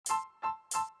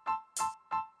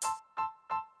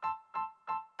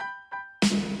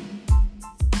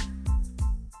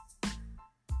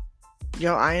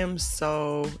Yo, I am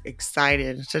so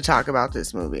excited to talk about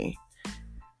this movie.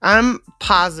 I'm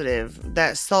positive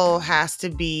that Soul has to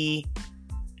be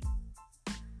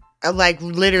like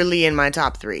literally in my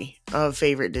top 3 of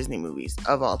favorite Disney movies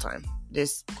of all time.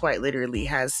 This quite literally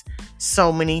has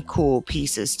so many cool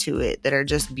pieces to it that are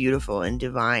just beautiful and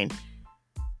divine.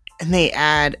 And they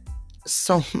add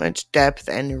so much depth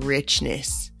and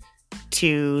richness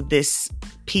to this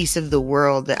piece of the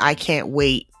world that I can't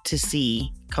wait to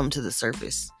see come to the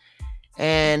surface.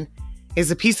 And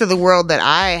it's a piece of the world that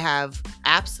I have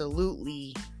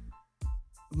absolutely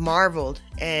marveled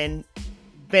and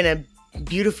been a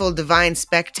beautiful divine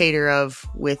spectator of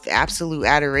with absolute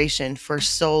adoration for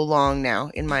so long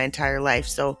now in my entire life.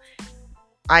 So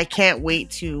I can't wait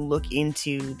to look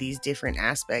into these different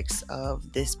aspects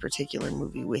of this particular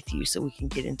movie with you so we can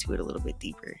get into it a little bit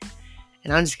deeper.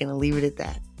 And I'm just going to leave it at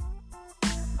that.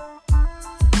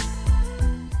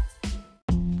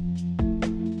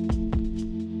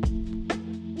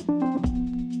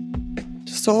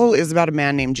 Soul is about a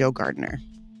man named Joe Gardner.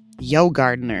 Yo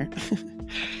Gardner.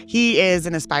 He is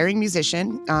an aspiring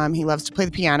musician. He loves to play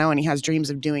the piano, and he has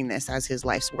dreams of doing this as his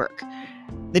life's work.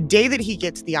 The day that he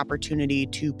gets the opportunity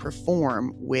to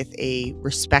perform with a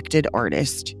respected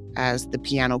artist as the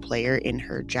piano player in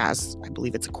her jazz, I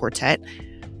believe it's a quartet,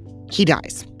 he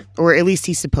dies. Or at least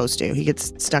he's supposed to. He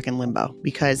gets stuck in limbo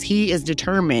because he is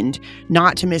determined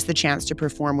not to miss the chance to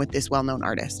perform with this well-known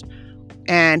artist.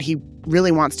 And he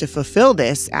really wants to fulfill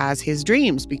this as his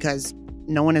dreams because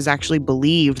no one has actually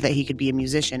believed that he could be a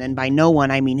musician. And by no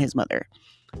one, I mean his mother.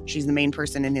 She's the main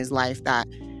person in his life that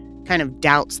kind of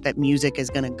doubts that music is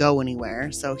going to go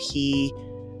anywhere. So he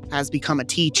has become a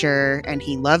teacher and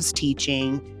he loves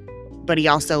teaching, but he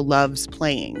also loves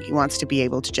playing. He wants to be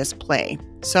able to just play.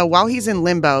 So while he's in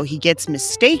limbo, he gets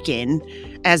mistaken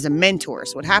as a mentor.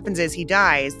 So what happens is he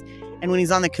dies, and when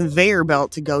he's on the conveyor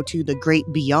belt to go to the great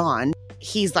beyond,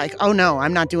 he's like, oh no,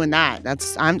 I'm not doing that.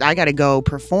 I got to go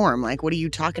perform. Like, what are you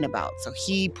talking about? So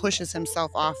he pushes himself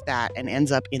off that and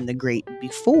ends up in the great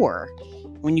before.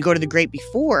 When you go to the great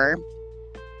before,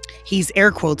 he's air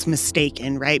quotes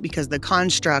mistaken, right? Because the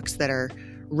constructs that are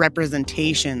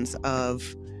representations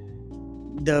of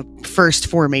the first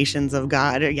formations of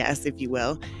God, or yes, if you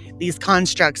will, these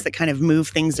constructs that kind of move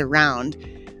things around,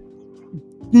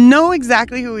 know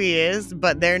exactly who he is,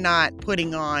 but they're not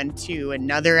putting on to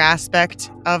another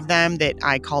aspect of them that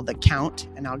I call the count,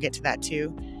 and I'll get to that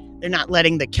too. They're not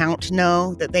letting the count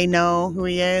know that they know who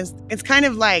he is. It's kind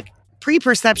of like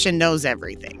pre-perception knows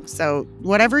everything. So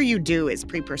whatever you do is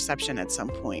pre-perception at some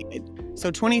point. So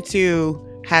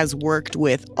 22 has worked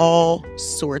with all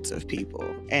sorts of people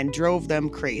and drove them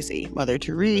crazy. Mother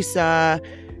Teresa,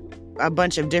 a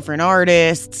bunch of different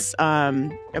artists,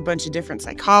 a bunch of different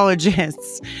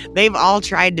psychologists. They've all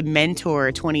tried to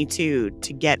mentor 22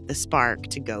 to get the spark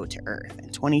to go to Earth.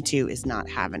 And 22 is not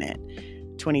having it.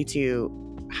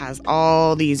 22 has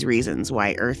all these reasons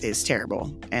why Earth is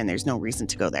terrible and there's no reason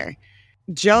to go there.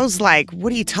 Joe's like,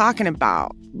 what are you talking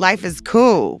about? Life is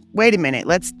cool. Wait a minute.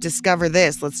 Let's discover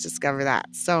this. Let's discover that.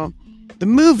 So the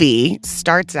movie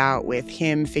starts out with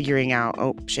him figuring out,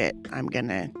 oh shit, I'm going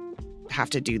to have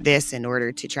to do this in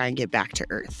order to try and get back to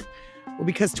Earth. Well,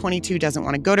 because 22 doesn't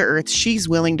want to go to Earth, she's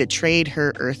willing to trade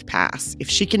her Earth pass. If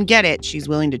she can get it, she's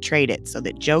willing to trade it so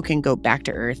that Joe can go back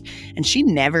to Earth, and she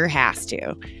never has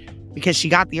to because she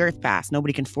got the Earth pass.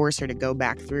 Nobody can force her to go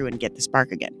back through and get the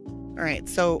spark again. All right,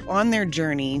 so on their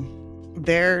journey,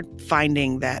 they're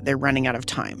finding that they're running out of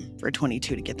time for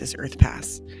 22 to get this Earth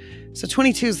pass. So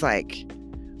 22's like,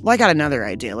 well, I got another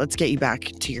idea. Let's get you back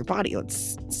to your body.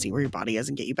 Let's see where your body is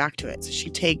and get you back to it. So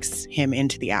she takes him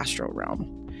into the astral realm.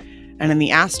 And in the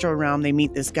astral realm, they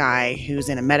meet this guy who's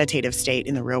in a meditative state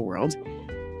in the real world.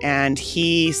 And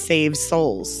he saves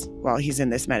souls while he's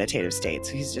in this meditative state.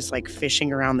 So he's just like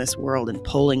fishing around this world and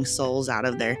pulling souls out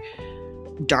of their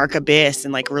dark abyss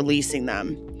and like releasing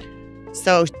them.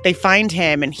 So they find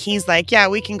him and he's like, yeah,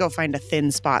 we can go find a thin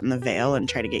spot in the veil and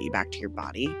try to get you back to your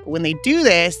body. But when they do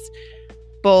this,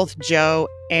 both Joe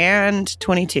and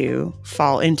 22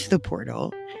 fall into the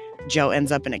portal. Joe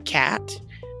ends up in a cat.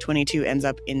 22 ends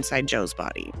up inside Joe's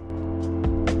body.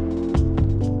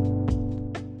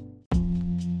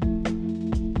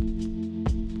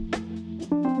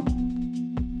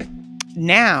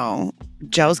 Now,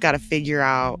 Joe's got to figure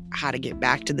out how to get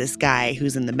back to this guy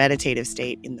who's in the meditative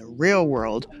state in the real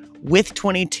world with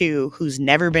 22, who's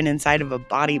never been inside of a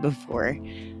body before.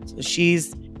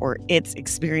 So it's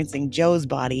experiencing Joe's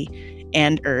body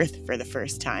and Earth for the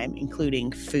first time,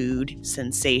 including food,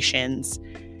 sensations.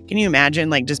 Can you imagine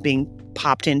like just being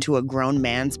popped into a grown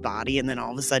man's body, and then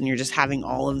all of a sudden you're just having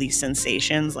all of these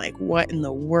sensations. Like, what in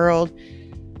the world?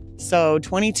 So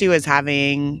 22 is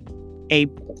having a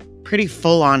pretty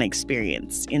full-on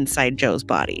experience inside Joe's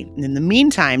body. And in the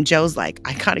meantime, Joe's like,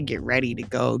 I gotta get ready to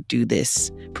go do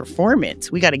this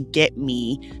performance. We gotta get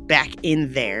me back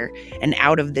in there and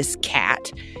out of this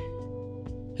cat.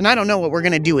 And I don't know what we're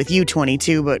gonna do with you,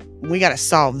 22, but we gotta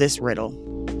solve this riddle.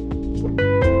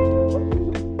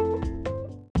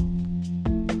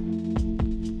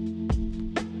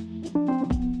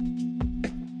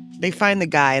 They find the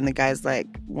guy, and the guy's like,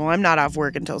 well, I'm not off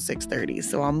work until 6:30,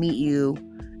 so I'll meet you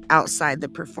outside the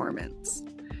performance.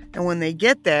 And when they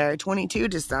get there, 22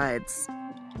 decides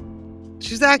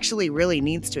she's actually really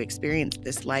needs to experience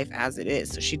this life as it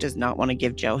is, so she does not want to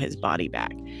give Joe his body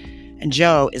back. And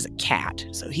Joe is a cat,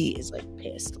 so he is like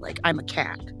pissed, like, I'm a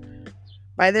cat.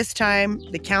 By this time,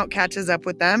 the Count catches up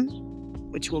with them,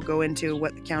 which we'll go into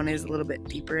what the Count is a little bit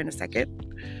deeper in a second.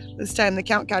 This time, the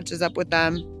Count catches up with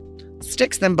them,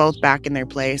 sticks them both back in their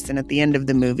place, and at the end of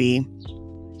the movie,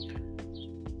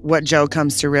 what Joe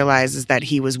comes to realize is that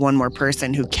he was one more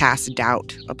person who cast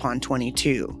doubt upon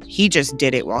 22. He just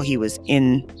did it while he was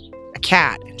in a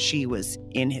cat, and she was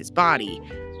in his body.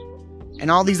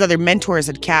 And all these other mentors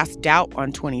had cast doubt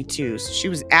on 22, so she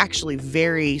was actually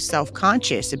very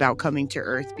self-conscious about coming to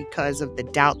Earth because of the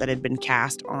doubt that had been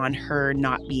cast on her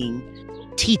not being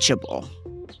teachable.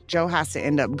 Joe has to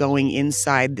end up going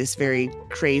inside this very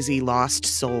crazy lost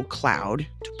soul cloud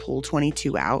to pull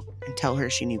 22 out and tell her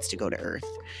she needs to go to Earth.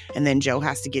 And then Joe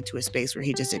has to get to a space where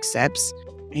he just accepts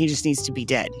and he just needs to be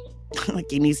dead. Like,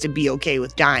 he needs to be okay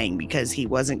with dying because he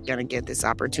wasn't going to get this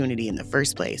opportunity in the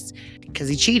first place because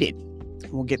he cheated.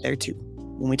 We'll get there too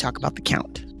when we talk about the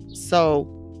Count. So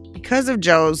because of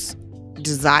Joe's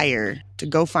desire to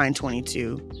go find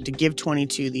 22, to give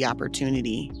 22 the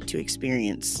opportunity to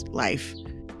experience life,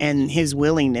 and his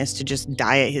willingness to just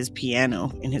die at his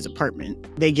piano in his apartment,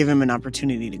 they give him an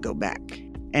opportunity to go back.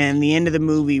 And the end of the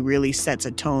movie really sets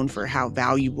a tone for how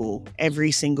valuable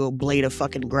every single blade of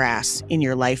fucking grass in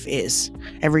your life is.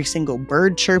 Every single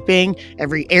bird chirping,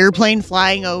 every airplane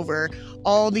flying over,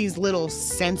 all these little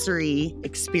sensory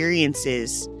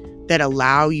experiences that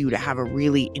allow you to have a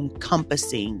really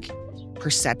encompassing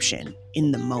perception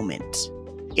in the moment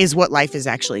is what life is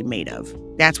actually made of.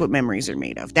 That's what memories are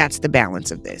made of. That's the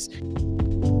balance of this.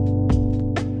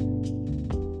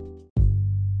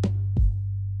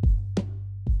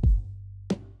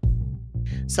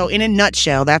 So in a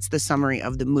nutshell, that's the summary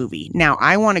of the movie. Now,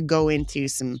 I want to go into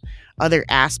some other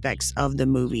aspects of the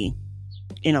movie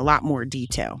in a lot more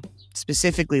detail.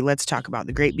 Specifically, let's talk about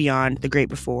the great beyond, the great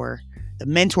before, the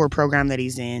mentor program that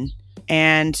he's in.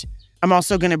 And I'm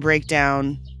also going to break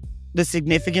down the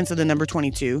significance of the number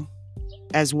 22,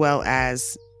 as well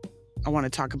as I want to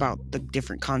talk about the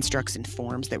different constructs and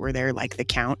forms that were there, like the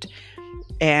Count.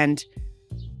 And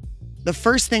the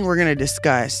first thing we're going to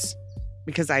discuss,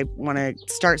 because I want to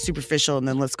start superficial and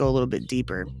then let's go a little bit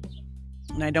deeper.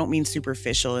 And I don't mean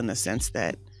superficial in the sense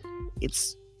that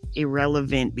it's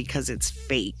irrelevant because it's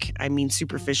fake. I mean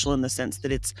superficial in the sense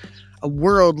that it's a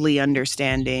worldly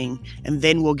understanding, and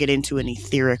then we'll get into an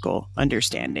etherical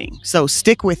understanding. So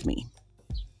stick with me.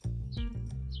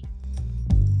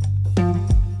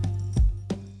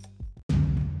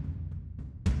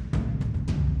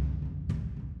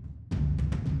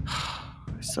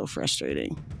 So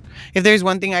frustrating. If there's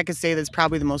one thing I could say that's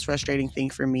probably the most frustrating thing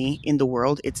for me in the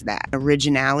world, it's that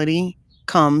originality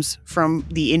comes from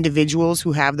the individuals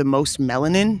who have the most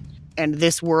melanin, and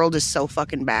this world is so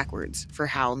fucking backwards for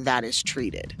how that is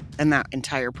treated and that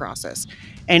entire process.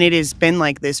 And it has been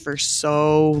like this for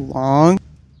so long.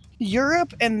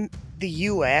 Europe and the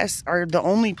US are the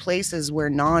only places where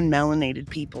non-melanated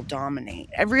people dominate.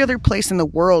 Every other place in the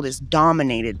world is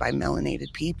dominated by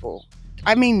melanated people.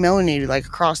 I mean melanated like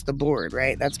across the board,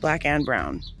 right? That's black and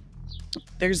brown.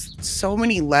 There's so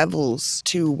many levels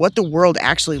to what the world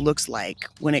actually looks like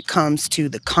when it comes to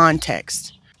the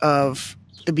context of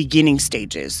the beginning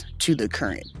stages to the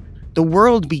current. The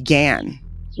world began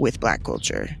with black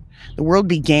culture. The world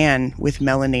began with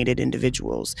melanated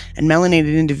individuals, and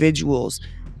melanated individuals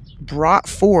brought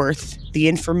forth the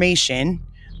information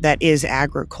that is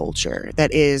agriculture,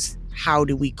 that is how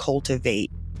do we cultivate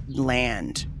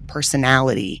land,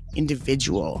 personality,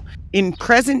 individual. In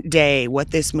present day,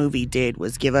 what this movie did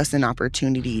was give us an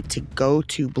opportunity to go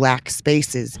to black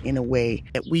spaces in a way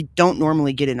that we don't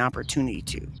normally get an opportunity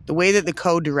to. The way that the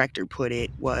co-director put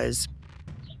it was,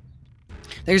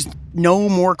 there's no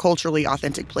more culturally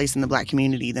authentic place in the black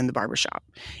community than the barbershop.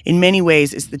 In many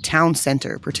ways, it's the town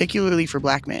center, particularly for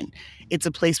black men. It's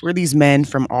a place where these men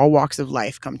from all walks of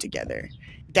life come together.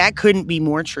 That couldn't be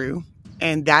more true.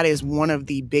 And that is one of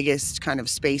the biggest kind of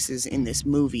spaces in this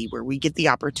movie where we get the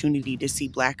opportunity to see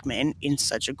Black men in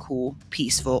such a cool,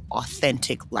 peaceful,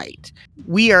 authentic light.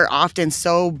 We are often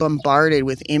so bombarded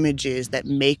with images that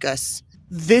make us.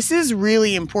 This is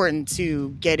really important to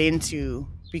get into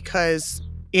because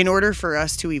in order for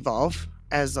us to evolve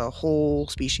as a whole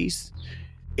species,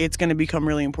 it's going to become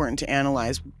really important to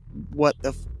analyze what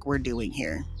the fuck we're doing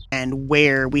here and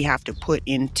where we have to put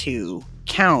into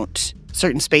count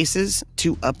certain spaces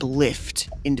to uplift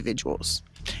individuals,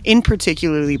 in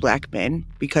particularly Black men,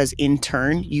 because in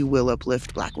turn, you will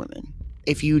uplift Black women.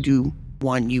 If you do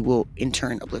one, you will in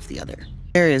turn uplift the other.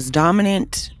 There is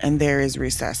dominant and there is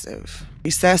recessive.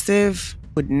 Recessive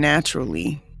would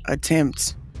naturally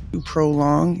attempt to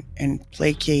prolong and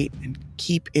placate and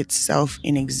keep itself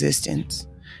in existence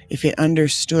if it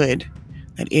understood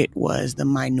that it was the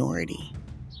minority.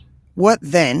 What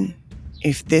then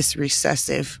if this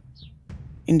recessive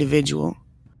individual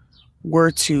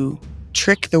were to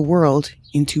trick the world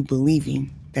into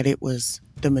believing that it was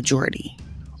the majority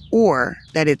or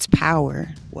that its power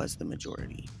was the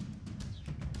majority?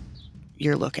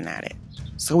 You're looking at it.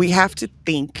 So we have to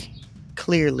think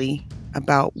clearly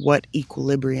about what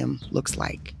equilibrium looks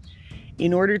like.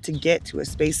 In order to get to a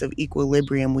space of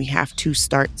equilibrium, we have to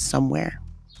start somewhere.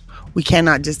 We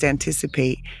cannot just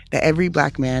anticipate that every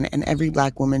Black man and every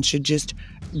Black woman should just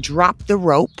drop the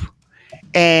rope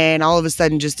and all of a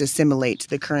sudden just assimilate to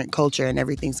the current culture and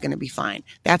everything's going to be fine.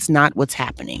 That's not what's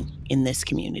happening in this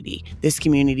community. This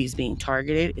community is being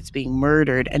targeted, it's being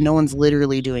murdered, and no one's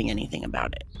literally doing anything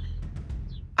about it.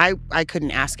 I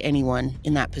couldn't ask anyone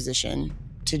in that position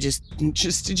to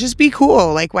just be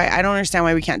cool. Like, why? I don't understand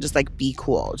why we can't just like be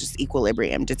cool, just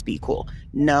equilibrium, just be cool.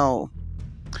 No,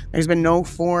 there's been no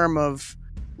form of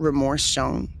remorse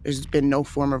shown. There's been no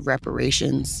form of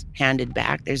reparations handed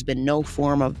back. There's been no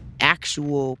form of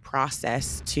actual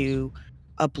process to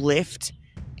uplift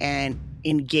and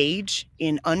engage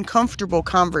in uncomfortable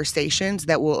conversations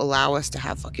that will allow us to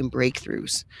have fucking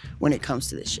breakthroughs when it comes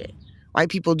to this shit. White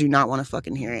people do not want to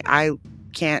fucking hear it. I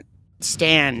can't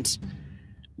stand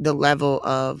the level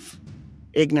of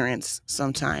ignorance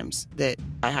sometimes that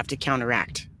I have to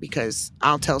counteract because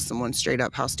I'll tell someone straight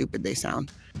up how stupid they sound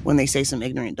when they say some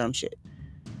ignorant dumb shit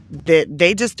that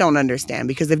they just don't understand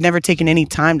because they've never taken any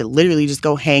time to literally just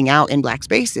go hang out in Black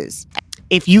spaces.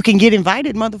 If you can get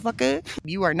invited, motherfucker,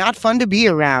 you are not fun to be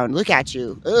around. Look at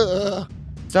you. Ugh.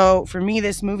 So for me,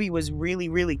 this movie was really,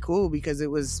 really cool because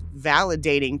it was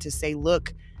validating to say,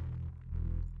 look,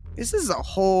 this is a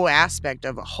whole aspect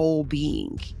of a whole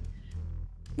being.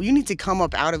 You need to come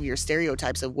up out of your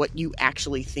stereotypes of what you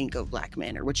actually think of Black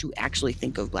men or what you actually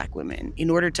think of Black women in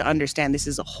order to understand this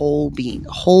is a whole being,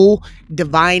 a whole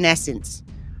divine essence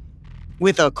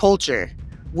with a culture,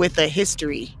 with a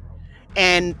history.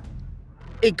 And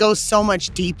it goes so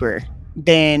much deeper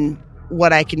than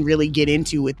what I can really get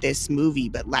into with this movie.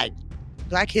 But like,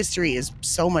 Black history is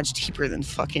so much deeper than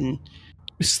fucking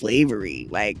slavery.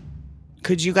 Like,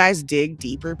 could you guys dig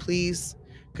deeper, please?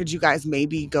 Could you guys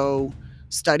maybe go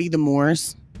study the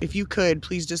Moors? If you could,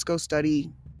 please just go study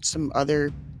some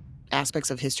other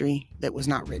aspects of history that was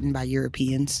not written by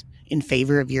Europeans in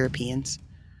favor of Europeans.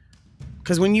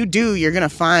 Because when you do, you're going to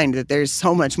find that there's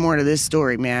so much more to this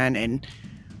story, man. And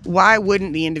why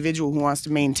wouldn't the individual who wants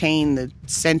to maintain the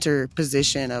center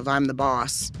position of I'm the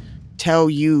boss tell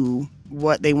you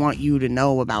what they want you to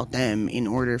know about them in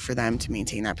order for them to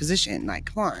maintain that position? Like,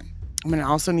 come on. I'm going to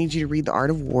also need you to read The Art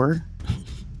of War.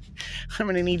 I'm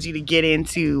going to need you to get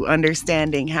into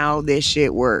understanding how this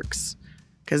shit works.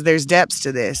 Because there's depths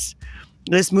to this.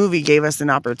 This movie gave us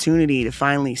an opportunity to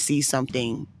finally see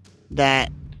something that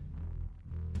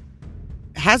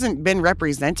hasn't been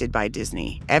represented by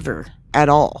Disney ever at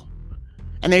all.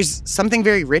 And there's something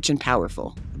very rich and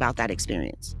powerful about that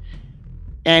experience.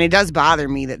 And it does bother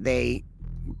me that they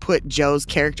put Joe's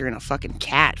character in a fucking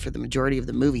cat for the majority of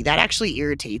the movie. That actually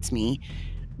irritates me.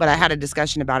 But I had a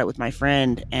discussion about it with my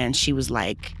friend, and she was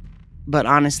like, but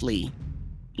honestly,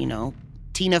 you know,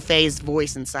 Tina Fey's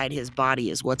voice inside his body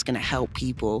is what's going to help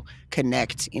people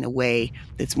connect in a way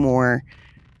that's more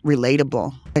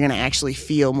relatable. They're going to actually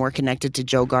feel more connected to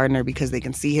Joe Gardner because they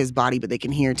can see his body, but they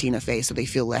can hear Tina Fey, so they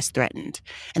feel less threatened.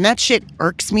 And that shit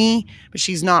irks me, but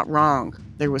she's not wrong.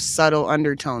 There was subtle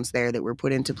undertones there that were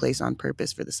put into place on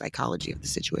purpose for the psychology of the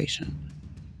situation.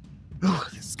 Ooh,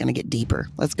 this is going to get deeper.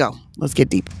 Let's go. Let's get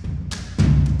deep.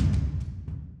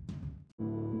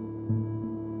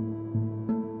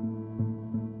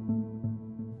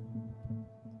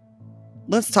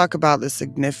 Let's talk about the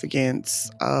significance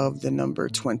of the number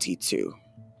 22.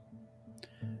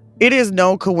 It is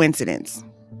no coincidence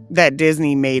that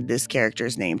Disney made this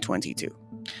character's name 22.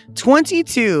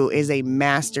 22 is a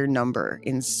master number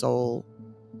in soul.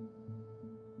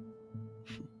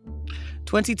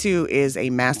 22 is a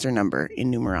master number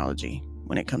in numerology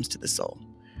when it comes to the soul.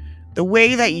 The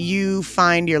way that you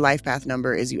find your life path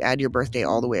number is you add your birthday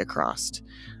all the way across.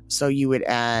 So you would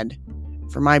add,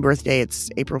 for my birthday, it's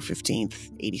April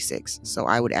 15th, 86. So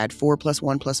I would add 4 plus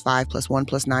 1 plus 5 plus 1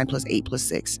 plus 9 plus 8 plus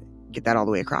 6. Get that all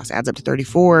the way across. Adds up to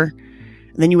 34.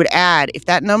 And then you would add, if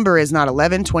that number is not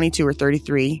 11, 22, or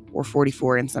 33, or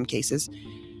 44 in some cases,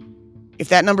 if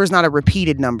that number is not a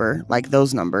repeated number, like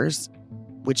those numbers,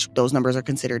 which those numbers are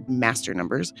considered master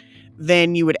numbers,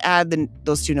 then you would add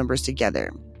those two numbers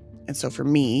together. And so for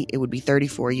me, it would be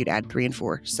 34. You'd add 3 and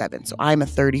 4, 7. So I'm a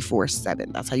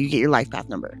 34-7. That's how you get your life path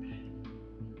number.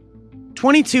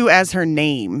 22 as her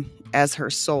name, as her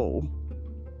soul.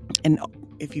 And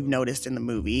if you've noticed in the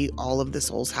movie, all of the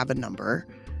souls have a number.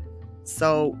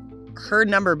 So her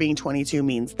number being 22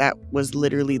 means that was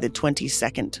literally the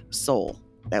 22nd soul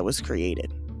that was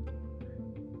created.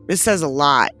 This says a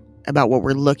lot about what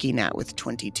we're looking at with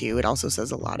 22. It also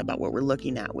says a lot about what we're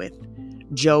looking at with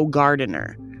Joe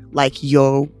Gardener. Like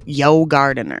yo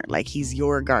gardener, like he's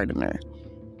your gardener.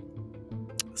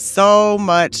 So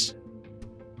much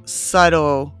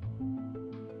subtle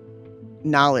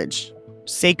knowledge,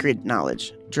 sacred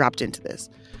knowledge dropped into this.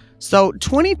 So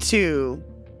 22,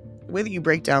 whether you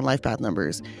break down life path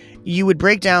numbers, you would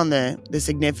break down the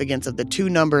significance of the two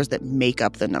numbers that make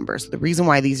up the numbers. The reason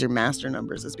why these are master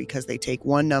numbers is because they take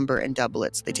one number and double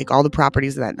it. So they take all the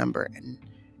properties of that number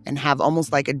and have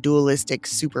almost like a dualistic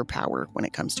superpower when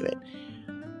it comes to it.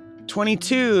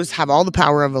 22s have all the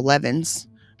power of 11s,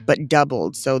 but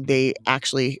doubled. So they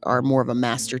actually are more of a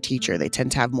master teacher. They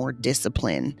tend to have more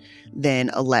discipline than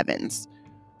 11s.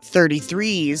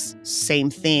 33s, same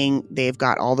thing. They've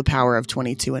got all the power of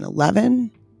 22 and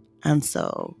 11. And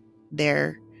so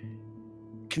they're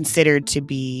considered to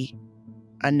be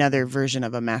another version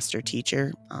of a master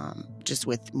teacher, just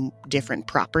with different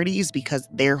properties, because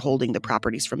they're holding the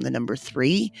properties from the number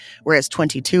 3, whereas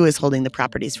 22 is holding the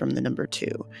properties from the number 2.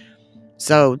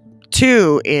 So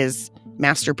 2 is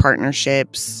master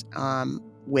partnerships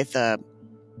with a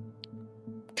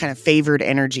kind of favored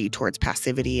energy towards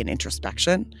passivity and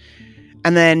introspection.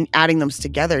 And then adding them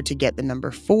together to get the number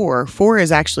 4. 4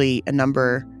 is actually a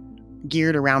number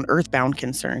geared around earthbound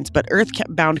concerns, but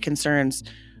earthbound concerns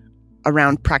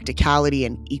around practicality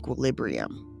and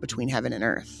equilibrium between heaven and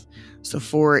earth. So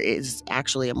 4 is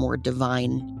actually a more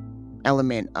divine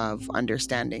element of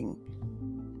understanding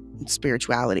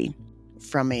spirituality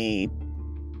from a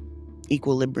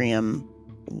equilibrium,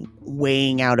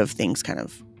 weighing out of things kind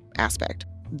of aspect.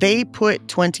 They put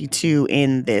 22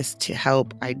 in this to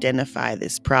help identify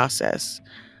this process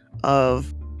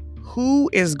of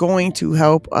who is going to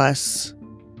help us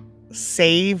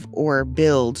save or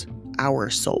build our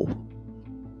soul.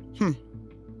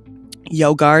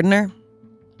 Yo Gardner,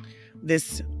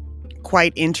 this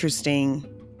quite interesting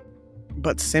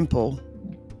but simple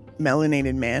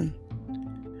melanated man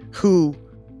who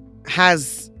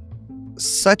has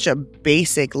such a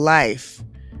basic life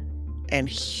and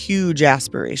huge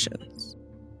aspirations.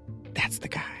 That's the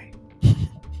guy.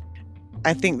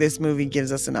 I think this movie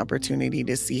gives us an opportunity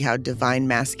to see how divine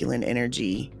masculine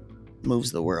energy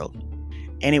moves the world.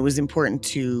 And it was important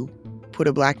to put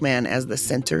a black man as the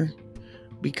center,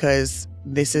 because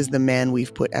this is the man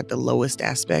we've put at the lowest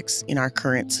aspects in our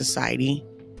current society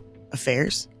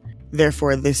affairs.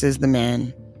 Therefore, this is the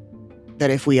man that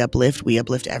if we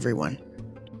uplift everyone.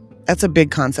 That's a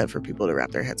big concept for people to wrap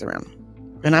their heads around.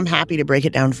 And I'm happy to break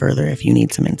it down further if you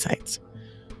need some insights.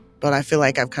 But I feel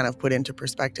like I've kind of put into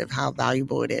perspective how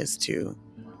valuable it is to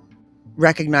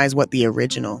recognize what the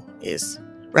original is.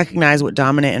 Recognize what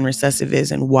dominant and recessive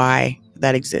is and why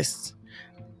that exists.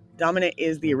 Dominant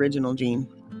is the original gene.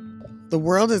 The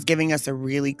world is giving us a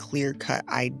really clear-cut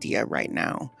idea right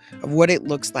now of what it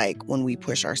looks like when we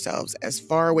push ourselves as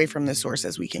far away from the source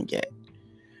as we can get.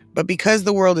 But because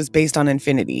the world is based on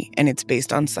infinity and it's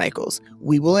based on cycles,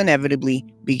 we will inevitably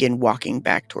begin walking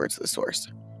back towards the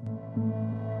source.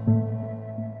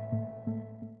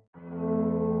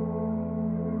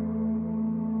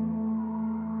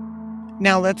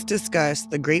 Now let's discuss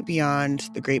the great beyond,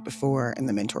 the great before, and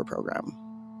the mentor program.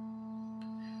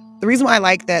 The reason why I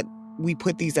like that we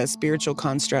put these as spiritual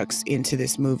constructs into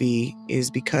this movie is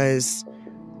because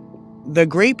the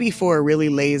great before really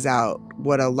lays out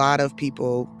what a lot of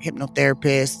people,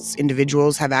 hypnotherapists,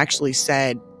 individuals have actually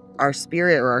said our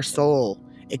spirit or our soul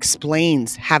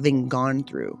explains having gone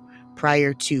through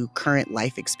prior to current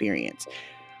life experience.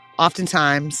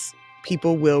 Oftentimes,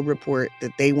 people will report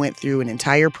that they went through an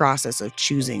entire process of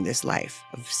choosing this life,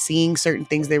 of seeing certain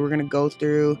things they were going to go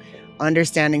through,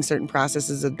 understanding certain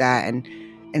processes of that,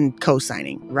 and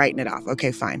co-signing, writing it off.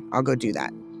 Okay, fine, I'll go do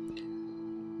that.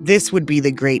 This would be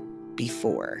the great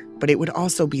before, but it would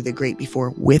also be the great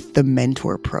before with the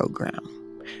mentor program.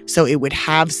 So it would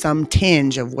have some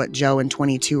tinge of what Joe and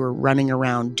 22 are running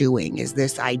around doing, is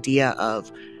this idea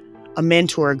of a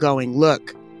mentor going,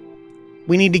 look,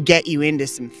 we need to get you into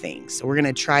some things. So we're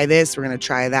going to try this. We're going to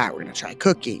try that. We're going to try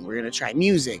cooking. We're going to try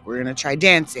music. We're going to try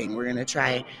dancing. We're going to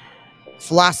try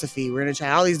philosophy. We're going to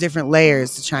try all these different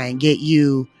layers to try and get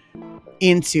you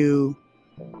into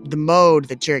the mode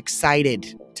that you're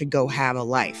excited to go have a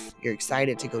life. You're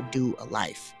excited to go do a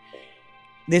life.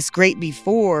 This great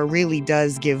before really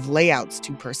does give layouts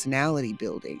to personality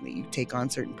building, that you take on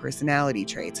certain personality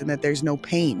traits and that there's no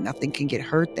pain. Nothing can get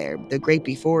hurt there. The great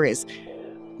before is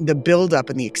the buildup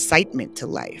and the excitement to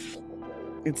life.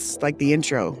 It's like the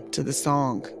intro to the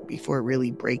song before it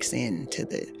really breaks into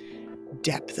the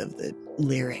depth of the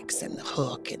lyrics and the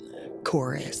hook and the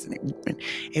chorus. And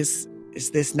it's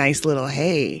this nice little,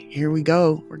 hey, here we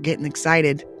go. We're getting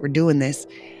excited. We're doing this.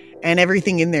 And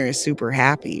everything in there is super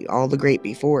happy. All the great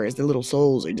befores, the little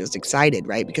souls are just excited,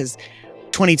 right? Because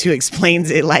 22 explains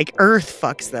it like Earth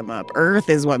fucks them up. Earth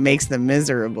is what makes them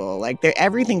miserable. Like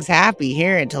everything's happy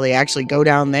here until they actually go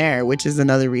down there, which is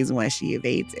another reason why she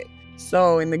evades it.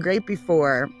 So in the great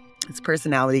before, it's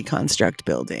personality construct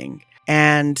building.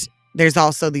 And there's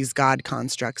also these God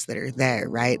constructs that are there,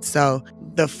 right? So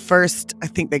the first, I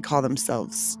think they call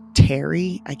themselves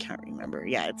Terry. I can't remember.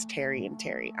 Yeah, it's Terry and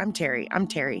Terry. I'm Terry.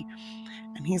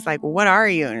 And he's like, well, what are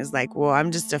you? And it's like, well,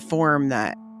 I'm just a form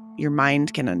that your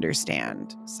mind can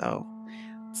understand. So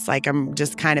it's like I'm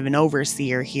just kind of an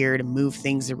overseer here to move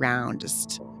things around,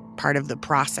 just part of the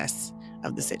process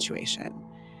of the situation.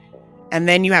 And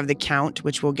then you have the count,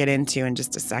 which we'll get into in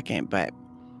just a second. But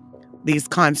these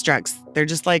constructs, they're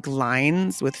just like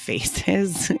lines with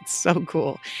faces. It's so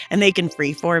cool. And they can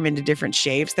freeform into different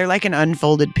shapes. They're like an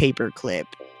unfolded paper clip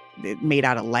made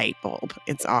out of light bulb.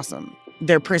 It's awesome.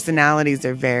 Their personalities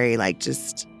are very like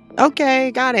just,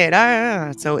 okay, got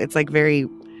it. So it's like very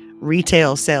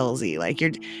retail salesy. Like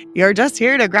you're just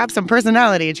here to grab some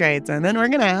personality traits, and then we're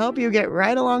gonna help you get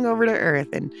right along over to Earth.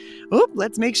 And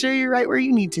let's make sure you're right where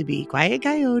you need to be. Quiet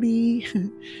coyote.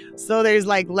 So there's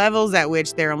like levels at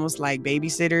which they're almost like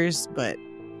babysitters, but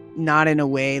not in a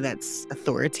way that's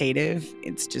authoritative.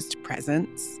 It's just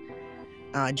presence,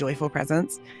 joyful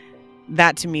presence.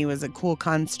 That to me was a cool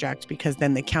construct, because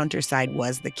then the counter side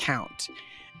was the count.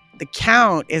 The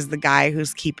count is the guy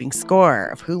who's keeping score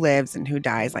of who lives and who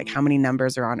dies, like how many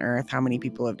numbers are on Earth, how many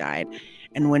people have died.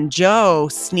 And when Joe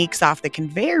sneaks off the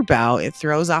conveyor belt, it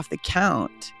throws off the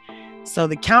count. So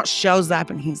the count shows up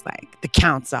and he's like, the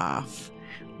count's off.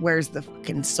 Where's the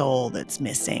fucking soul that's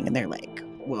missing? And they're like,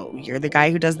 well, you're the guy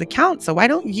who does the count, so why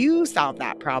don't you solve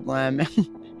that problem?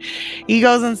 He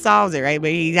goes and solves it, right? But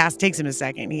takes him a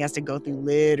second. He has to go through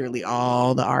literally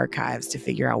all the archives to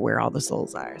figure out where all the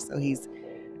souls are. So he's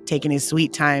taking his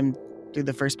sweet time through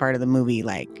the first part of the movie,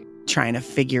 like trying to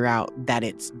figure out that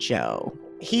it's Joe.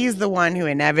 He's the one who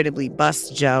inevitably busts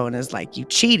Joe and is like, you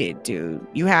cheated, dude.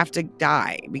 You have to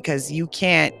die because you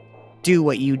can't do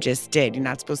what you just did. You're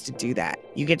not supposed to do that.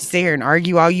 You get to sit here and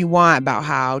argue all you want about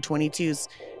how 22's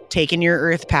taking your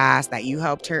Earth pass that you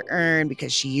helped her earn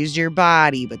because she used your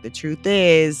body. But the truth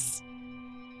is,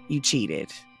 you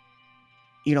cheated.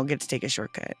 You don't get to take a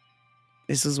shortcut.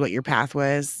 This is what your path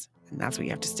was, and that's what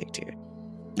you have to stick to.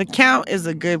 The count is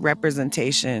a good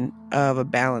representation of a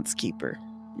balance keeper,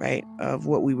 right? Of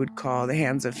what we would call the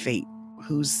hands of fate,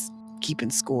 who's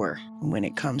keeping score when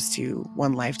it comes to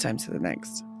one lifetime to the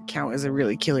next. The count is a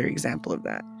really killer example of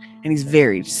that. And he's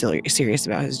very serious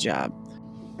about his job.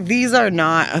 These are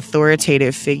not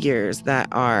authoritative figures that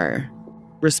are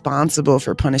responsible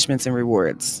for punishments and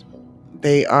rewards.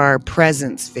 They are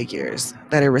presence figures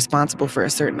that are responsible for a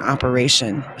certain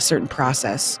operation, a certain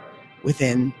process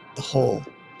within the whole.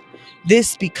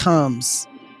 This becomes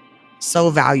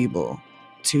so valuable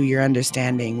to your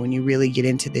understanding when you really get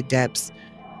into the depths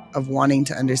of wanting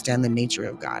to understand the nature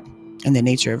of God and the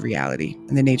nature of reality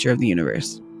and the nature of the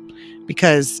universe.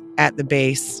 Because at the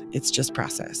base, it's just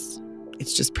process.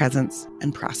 It's just presence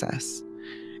and process.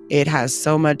 It has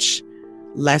so much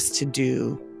less to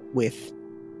do with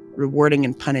rewarding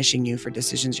and punishing you for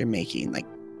decisions you're making, like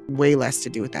way less to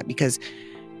do with that, because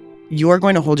you're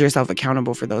going to hold yourself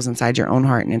accountable for those inside your own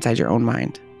heart and inside your own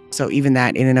mind. So even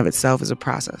that in and of itself is a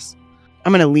process.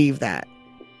 I'm going to leave that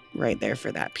right there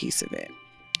for that piece of it.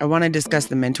 I want to discuss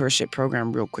the mentorship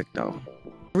program real quick though.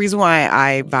 The reason why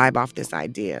I vibe off this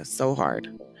idea so hard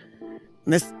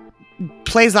This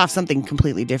plays off something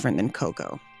completely different than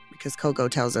Coco, because Coco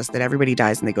tells us that everybody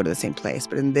dies and they go to the same place.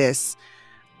 But in this,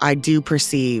 I do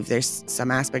perceive there's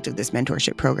some aspect of this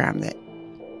mentorship program that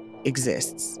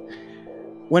exists.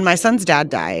 When my son's dad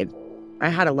died, I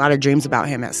had a lot of dreams about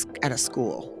him at a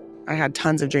school. I had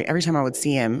tons of dreams. Every time I would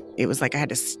see him, it was like I had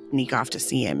to sneak off to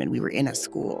see him, and we were in a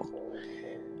school.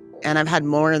 And I've had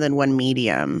more than one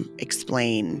medium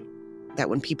explain that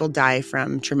when people die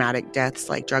from traumatic deaths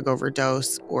like drug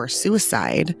overdose or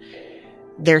suicide,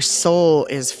 their soul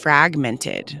is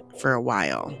fragmented for a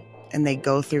while, and they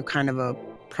go through kind of a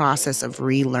process of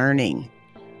relearning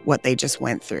what they just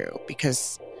went through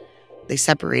because they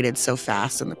separated so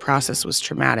fast and the process was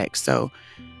traumatic. So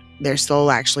their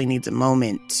soul actually needs a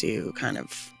moment to kind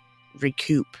of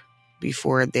recoup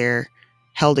before they're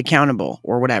held accountable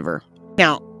or whatever.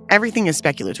 Now, everything is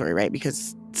speculatory, right?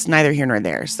 Because it's neither here nor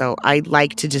there. So I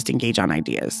like to just engage on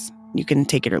ideas. You can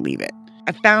take it or leave it.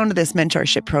 I found this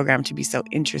mentorship program to be so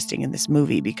interesting in this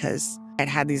movie because I'd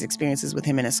had these experiences with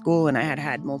him in a school, and I had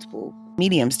had multiple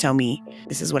mediums tell me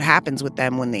this is what happens with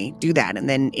them when they do that. And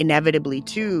then inevitably,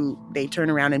 too, they turn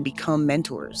around and become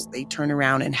mentors. They turn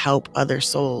around and help other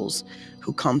souls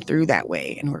who come through that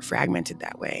way and who are fragmented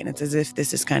that way. And it's as if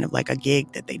this is kind of like a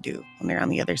gig that they do when they're on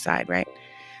the other side, right?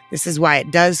 This is why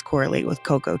it does correlate with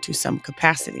Coco to some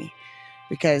capacity,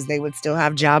 because they would still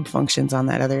have job functions on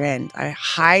that other end. I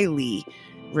highly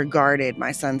regarded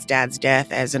my son's dad's death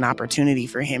as an opportunity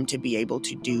for him to be able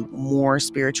to do more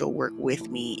spiritual work with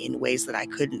me in ways that I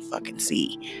couldn't fucking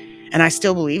see. And I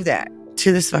still believe that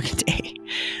to this fucking day.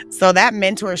 So that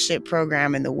mentorship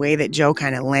program and the way that Joe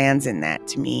kind of lands in that,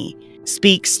 to me,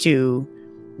 speaks to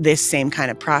this same kind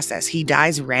of process. He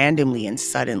dies randomly and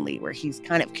suddenly, where he's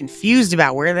kind of confused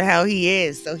about where the hell he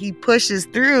is. So he pushes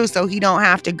through so he don't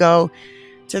have to go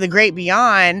to the great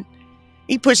beyond.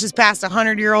 He pushes past a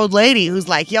 100-year-old lady who's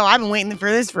like, yo, I've been waiting for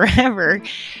this forever.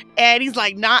 And he's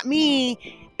like, not me.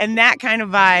 And that kind of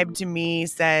vibe to me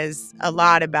says a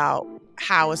lot about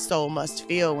how a soul must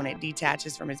feel when it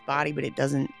detaches from its body, but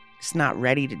it's not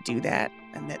ready to do that.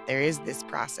 And that there is this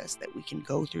process that we can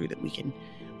go through, that we can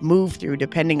move through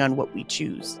depending on what we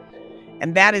choose.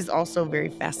 And that is also very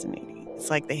fascinating. It's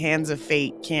like the hands of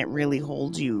fate can't really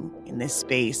hold you in this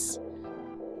space.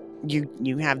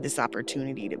 You have this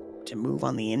opportunity to move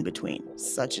on the in-between.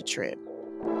 Such a trip.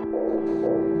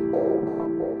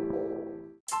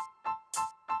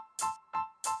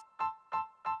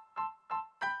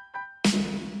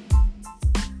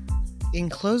 In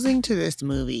closing to this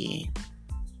movie,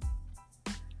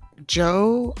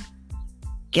 Joe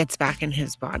gets back in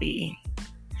his body.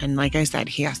 And like I said,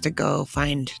 he has to go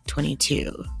find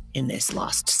 22 in this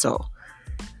lost soul.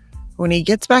 When he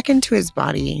gets back into his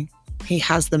body, he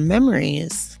has the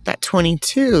memories that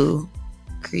 22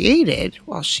 created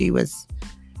while she was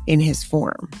in his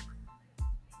form.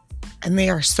 And they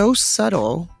are so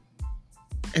subtle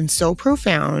and so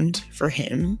profound for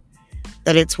him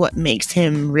that it's what makes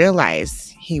him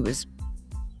realize he was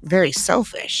very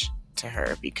selfish to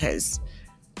her, because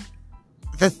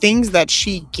the things that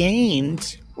she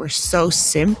gained were so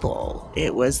simple.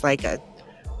 It was like a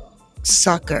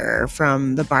sucker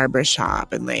from the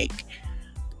barbershop and like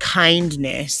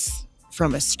kindness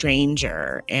from a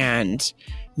stranger and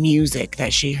music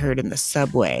that she heard in the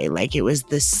subway. Like, it was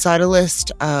the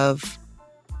subtlest of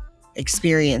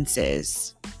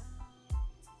experiences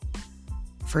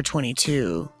for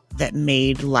 22 that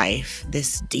made life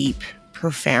this deep,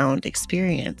 profound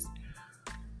experience.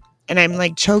 And I'm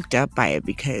like choked up by it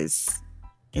because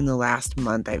in the last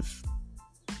month I've,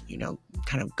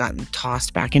 kind of gotten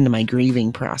tossed back into my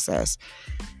grieving process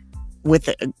with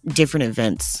different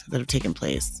events that have taken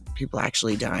place, people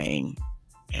actually dying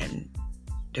and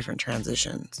different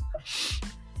transitions.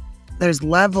 There's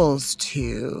levels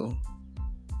to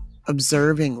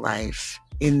observing life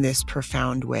in this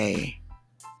profound way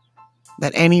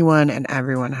that anyone and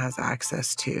everyone has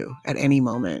access to at any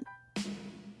moment.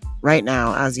 Right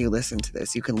now, as you listen to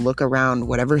this, you can look around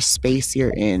whatever space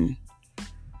you're in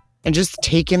and just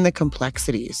take in the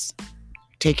complexities.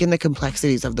 Take in the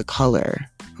complexities of the color,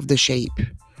 of the shape,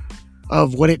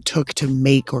 of what it took to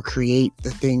make or create the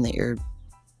thing that you're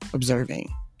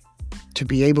observing, to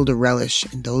be able to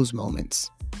relish in those moments.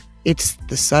 It's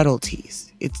the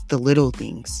subtleties, it's the little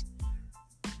things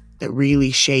that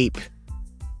really shape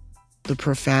the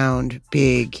profound,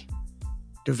 big,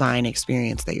 divine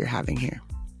experience that you're having here.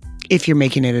 If you're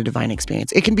making it a divine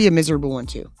experience. It can be a miserable one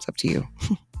too. It's up to you.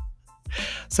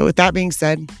 So with that being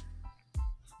said,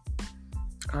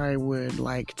 I would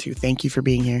like to thank you for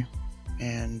being here.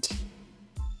 And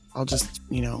I'll just,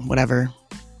 whatever,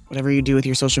 whatever you do with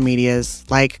your social medias,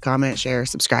 like, comment, share,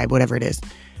 subscribe, whatever it is.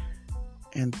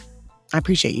 And I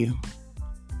appreciate you.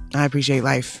 I appreciate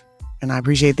life. And I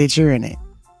appreciate that you're in it.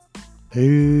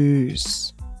 Peace.